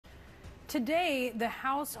Today, the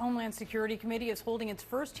House Homeland Security Committee is holding its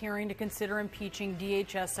first hearing to consider impeaching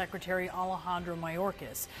DHS Secretary Alejandro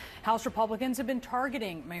Mayorkas. House Republicans have been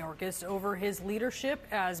targeting Mayorkas over his leadership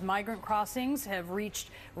as migrant crossings have reached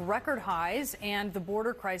record highs and the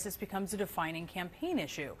border crisis becomes a defining campaign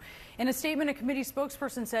issue. In a statement, a committee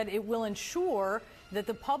spokesperson said it will ensure that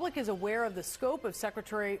the public is aware of the scope of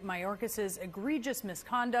Secretary Mayorkas' egregious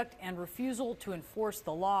misconduct and refusal to enforce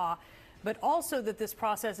the law, but also that this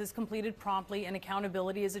process is completed promptly and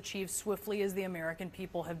accountability is achieved swiftly as the American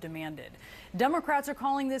people have demanded. Democrats are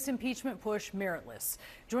calling this impeachment push meritless.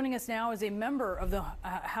 Joining us now is a member of the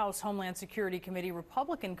House Homeland Security Committee,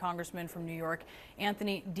 Republican Congressman from New York,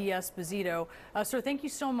 Anthony D'Esposito. Sir, thank you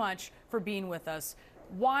so much for being with us.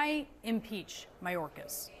 Why impeach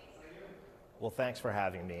Mayorkas? Well, thanks for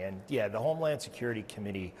having me. And yeah, the Homeland Security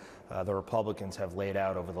Committee, the Republicans have laid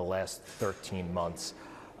out over the last 13 months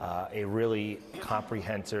a really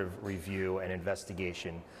comprehensive review and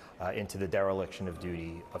investigation into the dereliction of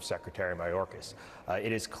duty of Secretary Mayorkas.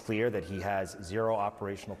 It is clear that he has zero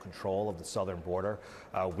operational control of the southern border.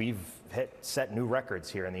 We've set new records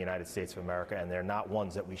here in the United States of America, and they're not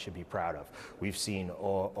ones that we should be proud of. We've seen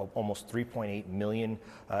almost 3.8 million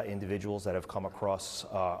individuals that have come across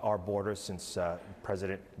our borders since the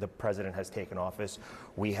president has taken office.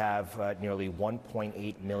 We have nearly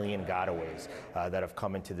 1.8 million gotaways that have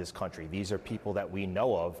come into this country. These are people that we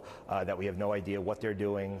know of, that we have no idea what they're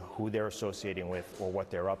doing, who they're associating with, or what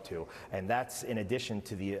they're up to. And that's in addition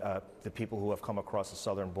to the people who have come across the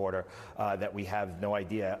southern border that we have no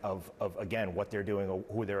idea of again, what they're doing or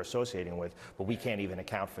who they're associating with, but we can't even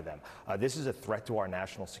account for them. This is a threat to our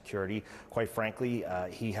national security. Quite frankly,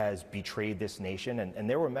 he has betrayed this nation. And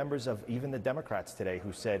there were members of even the Democrats today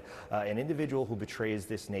who said an individual who betrays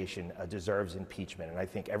this nation deserves impeachment. And I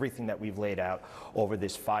think everything that we've laid out over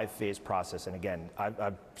this 5-phase process, and again,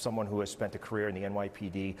 I'm someone who has spent a career in the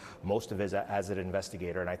NYPD, most of it as an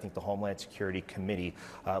investigator, and I think the Homeland Security Committee,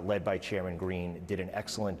 led by Chairman Green, did an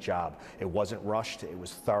excellent job. It wasn't rushed, it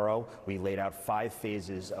was thorough. We laid out 5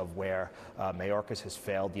 phases of where Mayorkas has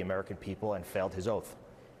failed the American people and failed his oath.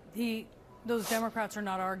 Those Democrats are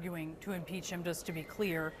not arguing to impeach him, just to be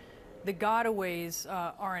clear. The gotaways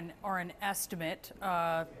are an estimate,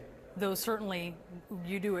 though certainly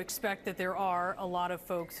you do expect that there are a lot of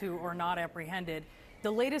folks who are not apprehended. The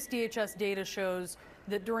latest DHS data shows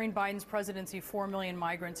that during Biden's presidency, 4 million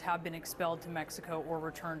migrants have been expelled to Mexico or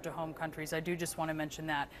returned to home countries. I do just want to mention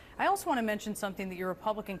that. I also want to mention something that your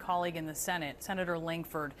Republican colleague in the Senate, Senator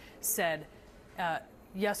Langford, said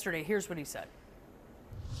yesterday. Here's what he said.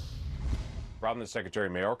 The problem that Secretary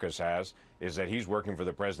Mayorkas has is that he's working for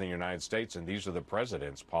the President of the United States, and these are the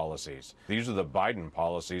President's policies. These are the Biden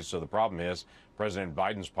policies, so the problem is President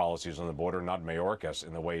Biden's policies on the border, not Mayorkas,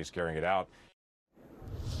 in the way he's carrying it out.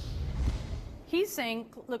 He's saying,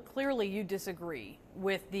 look, clearly you disagree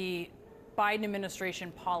with the Biden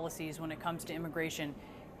administration policies when it comes to immigration.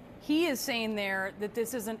 He is saying there that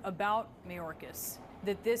this isn't about Mayorkas,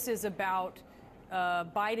 that this is about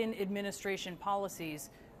Biden administration policies.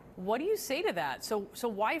 What do you say to that? So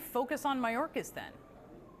why focus on Mayorkas then?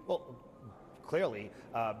 Well, clearly,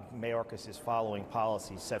 Mayorkas is following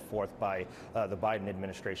policies set forth by the Biden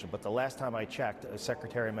administration. But the last time I checked,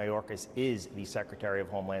 Secretary Mayorkas is the Secretary of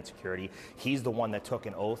Homeland Security. He's the one that took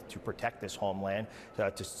an oath to protect this homeland,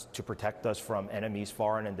 to protect us from enemies,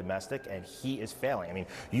 foreign and domestic, and he is failing. I mean,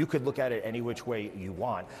 you could look at it any which way you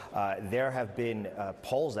want. There have been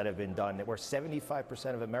polls that have been done where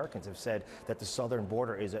 75% of Americans have said that the southern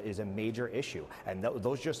border is a major issue. And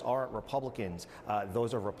those just aren't Republicans.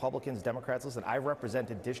 Those are Republicans, Democrats. Listen, I represent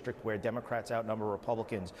a district where Democrats outnumber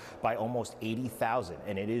Republicans by almost 80,000,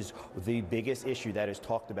 and it is the biggest issue that is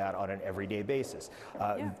talked about on an everyday basis.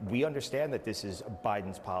 We understand that this is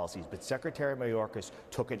Biden's policies, but Secretary Mayorkas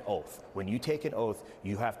took an oath. When you take an oath,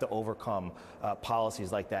 you have to overcome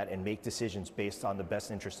policies like that and make decisions based on the best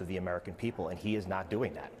interest of the American people, and he is not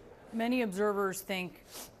doing that. Many observers think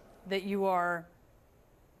that you are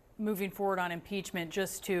moving forward on impeachment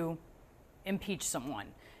just to impeach someone.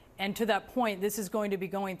 And to that point, this is going to be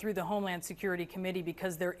going through the Homeland Security Committee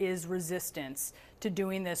because there is resistance to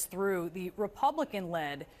doing this through the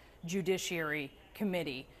Republican-led Judiciary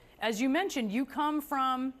Committee. As you mentioned, you come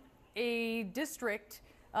from a district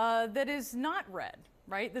that is not red,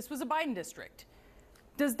 right? This was a Biden district.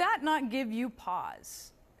 Does that not give you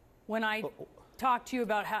pause when I talk to you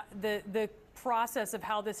about how the process of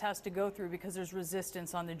how this has to go through because there's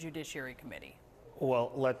resistance on the Judiciary Committee?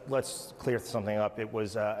 Well, let's clear something up. It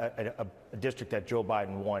was a district that Joe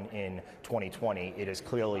Biden won in 2020. It is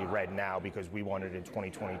clearly red now because we won it in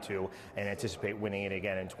 2022 and anticipate winning it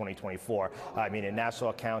again in 2024. I mean, in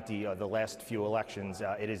Nassau County, the last few elections,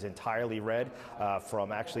 it is entirely red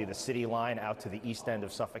from actually the city line out to the east end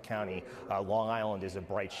of Suffolk County. Long Island is a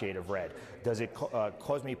bright shade of red. Does it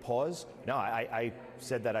cause me pause? No, I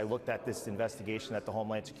said that I looked at this investigation that the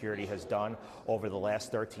Homeland Security has done over the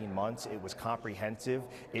last 13 months. It was comprehensive.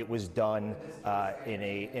 It was done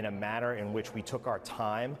in a manner in which we took our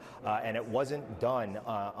time, and it wasn't done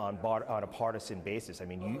on a partisan basis. I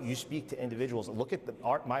mean, you speak to individuals. Look at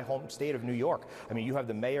my home state of New York. I mean, you have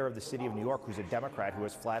the mayor of the city of New York, who's a Democrat, who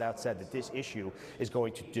has flat out said that this issue is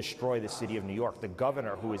going to destroy the city of New York. The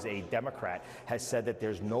governor, who is a Democrat, has said that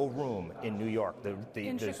there's no room in New York.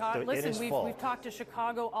 In Chicago, listen, we've talked to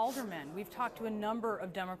Chicago aldermen. We've talked to a number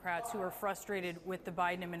of Democrats who are frustrated with the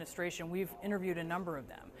Biden administration. We've interviewed a number of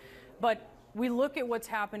them. But we look at what's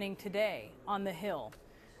happening today on the Hill,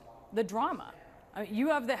 the drama. I mean, you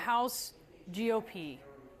have the House GOP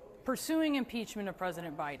pursuing impeachment of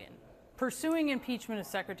President Biden, pursuing impeachment of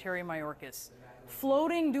Secretary Mayorkas,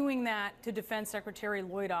 floating doing that to Defense Secretary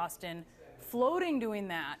Lloyd Austin, floating doing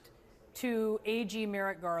that to AG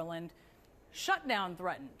Merrick Garland, shutdown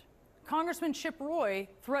threatened. Congressman Chip Roy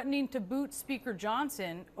threatening to boot Speaker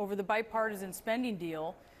Johnson over the bipartisan spending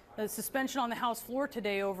deal, the suspension on the House floor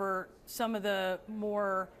today over some of the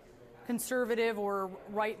more conservative or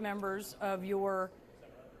right members of your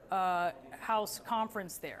House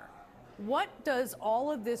conference there. What does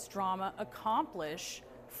all of this drama accomplish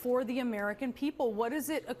for the American people? What does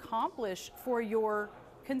it accomplish for your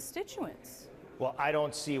constituents? Well, I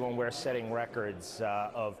don't see, when we're setting records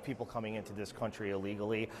of people coming into this country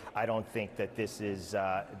illegally, I don't think that this is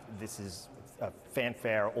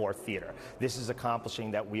fanfare or theater. This is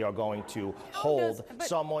accomplishing that we are going to hold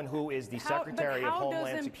someone who is the Secretary of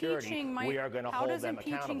Homeland Security. We are going to hold them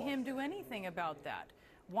accountable. How does impeaching him do anything about that?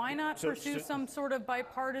 Why not pursue some sort of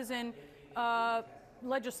bipartisan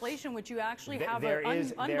legislation, which you actually have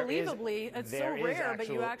unbelievably, it's so rare, but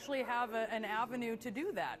you actually have an avenue to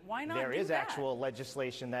do that. Why not do that? There is actual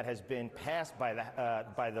legislation that has been passed by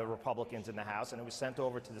the Republicans in the House, and it was sent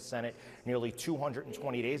over to the Senate nearly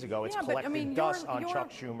 220 days ago. It's collecting dust on Chuck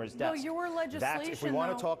Schumer's desk. No, your legislation, if we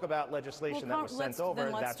want to talk about legislation that was sent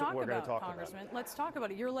over, that's what we're going to talk about. Let's talk about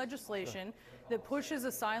it. Your legislation that pushes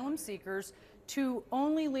asylum seekers to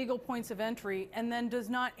only legal points of entry and then does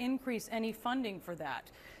not increase any funding for that.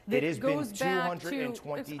 It has been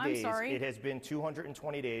 220 days. It has been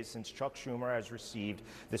 220 days since Chuck Schumer has received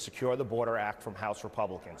the Secure the Border Act from House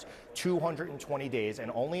Republicans. 220 days, and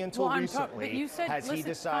only until recently has he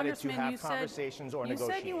decided to have conversations or negotiate.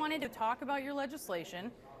 You said you wanted to talk about your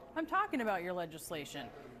legislation. I'm talking about your legislation.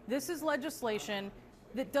 This is legislation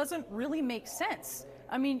that doesn't really make sense.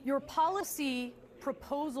 I mean, your policy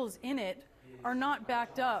proposals in it are not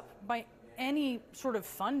backed up by any sort of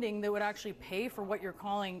funding that would actually pay for what you're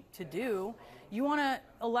calling to do. You want to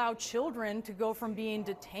allow children to go from being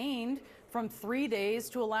detained from 3 days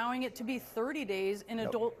to allowing it to be 30 days in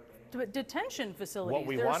adult detention facilities. What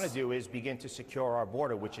we want to do is begin to secure our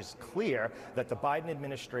border, which is clear that the Biden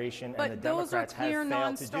administration and the Democrats have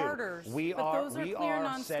failed to do. We are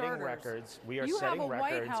setting records. We are setting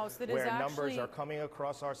records where numbers are coming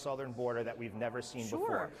across our southern border that we've never seen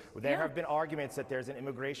before. There have been arguments that there's an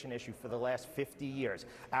immigration issue for the last 50 years.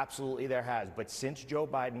 Absolutely there has. But since Joe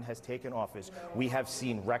Biden has taken office, we have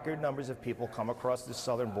seen record numbers of people come across the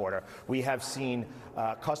southern border. We have seen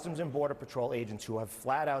Customs and Border Patrol agents who have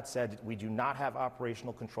flat out said we do not have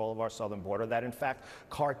operational control of our southern border, that in fact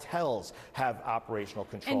cartels have operational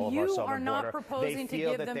control of our southern border. And you are not proposing to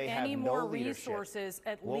give them any more resources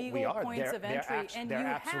at legal points of entry. And there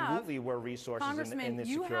absolutely were resources in this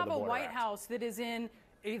Secure the Border Act. You have a White House that is in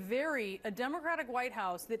a Democratic White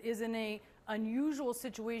House that is in a unusual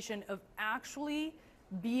situation of actually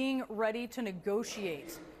being ready to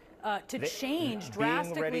negotiate. To change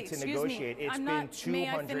drastically. Being ready to negotiate. It's been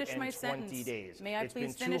 220 days. May I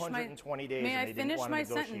please finish my sentence? May I finish my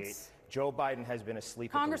sentence? Joe Biden has been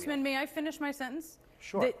asleep. Congressman, may I finish my sentence?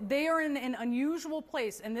 Sure. They are in an unusual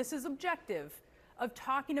place, and this is objective, of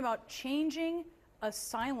talking about changing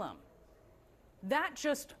asylum. That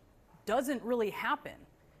just doesn't really happen.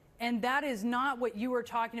 And that is not what you are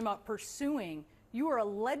talking about pursuing. You are a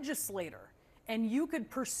legislator. And you could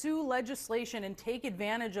pursue legislation and take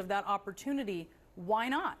advantage of that opportunity. Why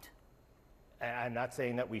not? I'm not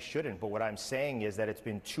saying that we shouldn't, but what I'm saying is that it's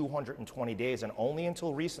been 220 days, and only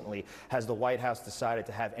until recently has the White House decided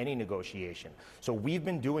to have any negotiation. So we've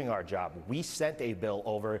been doing our job. We sent a bill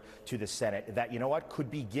over to the Senate that, you know what,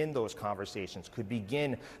 could begin those conversations, could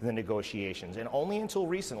begin the negotiations. And only until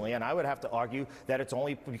recently, and I would have to argue that it's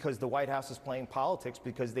only because the White House is playing politics,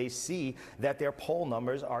 because they see that their poll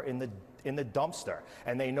numbers are in the dumpster,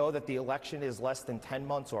 and they know that the election is less than 10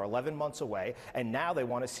 months or 11 months away, and now they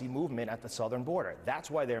want to see movement at the southern border.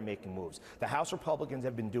 That's why they're making moves. The House Republicans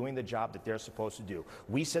have been doing the job that they're supposed to do.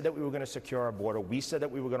 We said that we were going to secure our border. We said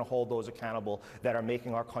that we were going to hold those accountable that are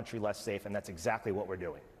making our country less safe, and that's exactly what we're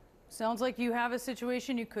doing. Sounds like you have a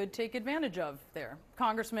situation you could take advantage of there.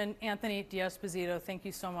 Congressman Anthony D'Esposito, thank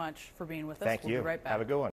you so much for being with us. Thank you. We'll be right back. Have a good one.